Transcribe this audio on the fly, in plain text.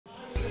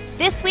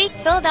This week,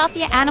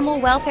 Philadelphia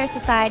Animal Welfare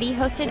Society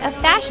hosted a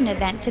fashion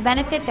event to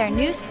benefit their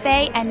new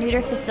spay and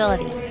neuter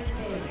facility.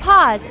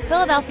 Paws,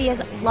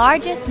 Philadelphia's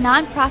largest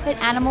nonprofit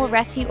animal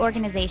rescue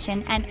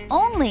organization and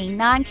only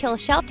non-kill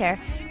shelter,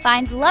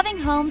 finds loving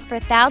homes for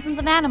thousands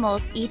of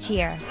animals each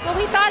year. Well,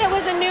 we thought it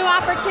was a new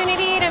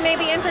opportunity to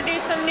maybe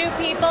introduce some new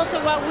people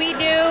to what we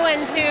do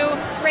and to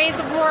raise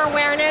more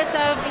awareness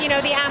of,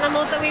 the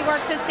animals that we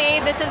work to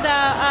save. This is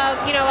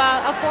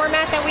a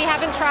format that we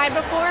haven't tried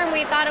before, and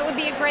we thought it would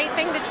be a great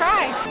thing to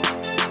try.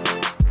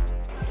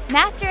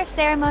 Master of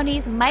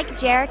Ceremonies Mike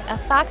Jarek of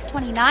Fox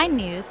 29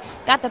 News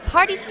got the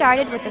party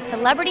started with a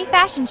celebrity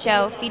fashion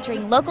show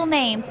featuring local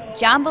names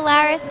John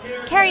Bellaris,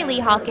 Carrie Lee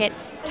Halkett,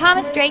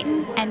 Thomas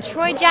Drayton, and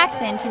Troy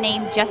Jackson, to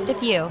name just a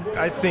few.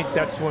 I think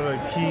that's one of the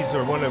keys,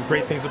 or one of the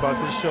great things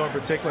about this show in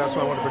particular. That's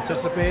why I want to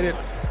participate in it,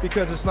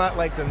 because it's not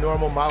like the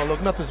normal model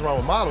look. Nothing's wrong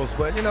with models,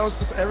 but it's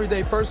just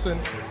everyday person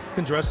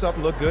can dress up,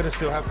 look good, and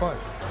still have fun.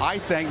 I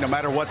think no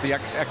matter what the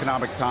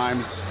economic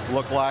times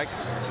look like,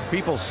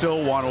 people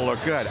still want to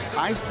look good.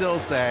 I still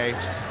say,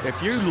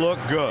 if you look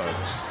good,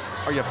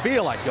 or you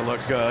feel like you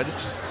look good,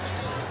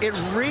 it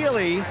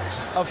really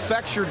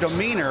affects your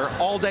demeanor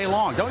all day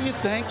long, don't you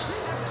think?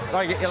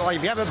 Like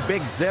if you have a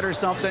big zit or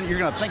something, you're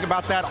going to think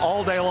about that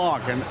all day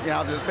long. And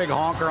this big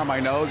honker on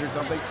my nose or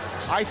something.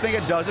 I think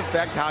it does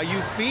affect how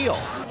you feel.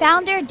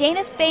 Founder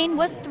Dana Spain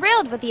was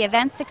thrilled with the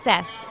event's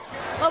success.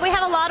 Well, we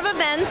have a lot of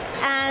events,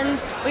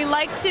 and we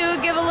like to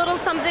give a little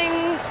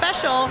something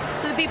special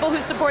to the people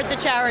who support the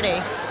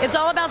charity. It's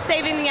all about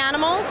saving the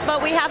animals,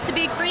 but we have to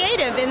be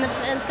creative in the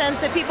sense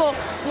that people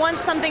want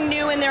something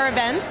new in their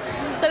events.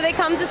 So they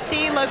come to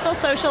see local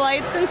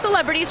socialites and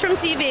celebrities from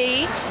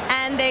TV,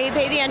 and they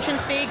pay the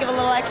entrance fee, give a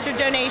little extra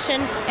donation,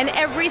 and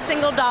every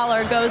single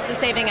dollar goes to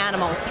saving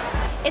animals.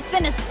 It's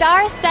been a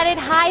star-studded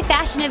high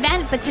fashion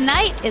event, but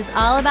tonight is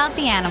all about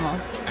the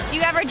animals. Do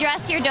you ever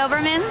dress your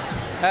Dobermans?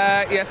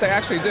 Yes, I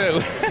actually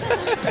do.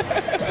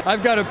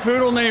 I've got a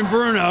poodle named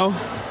Bruno.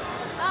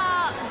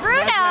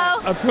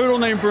 Bruno! A poodle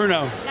named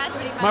Bruno. That's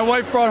pretty funny. My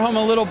wife brought home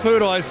a little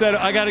poodle. I said,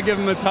 I got to give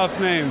him a tough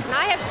name.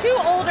 I have 2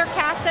 older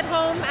cats at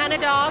home and a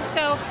dog,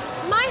 so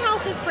my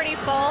house is pretty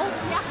full,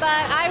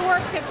 but I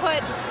work to put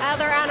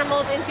other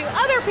animals into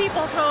other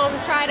people's homes,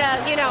 try to,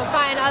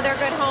 find other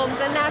good homes,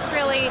 and that's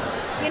really,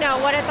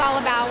 what it's all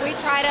about. We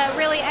try to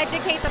really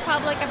educate the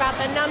public about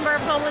the number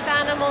of homeless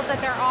animals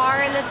that there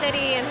are in the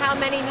city and how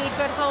many need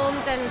good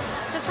homes, and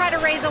just try to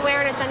raise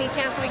awareness any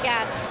chance we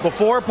get.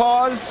 Before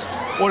Paws,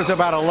 what is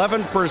about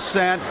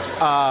 11%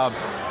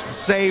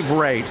 save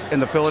rate in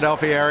the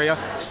Philadelphia area.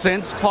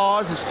 Since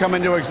Paws has come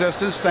into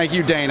existence, thank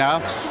you,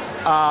 Dana,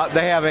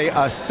 they have a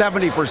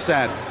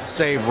 70%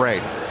 save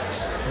rate.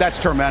 That's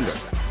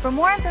tremendous. For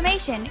more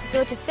information,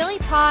 go to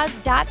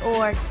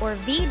phillypaws.org or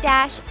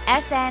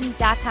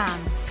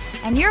v-sn.com.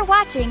 And you're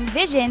watching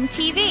Vision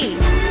TV.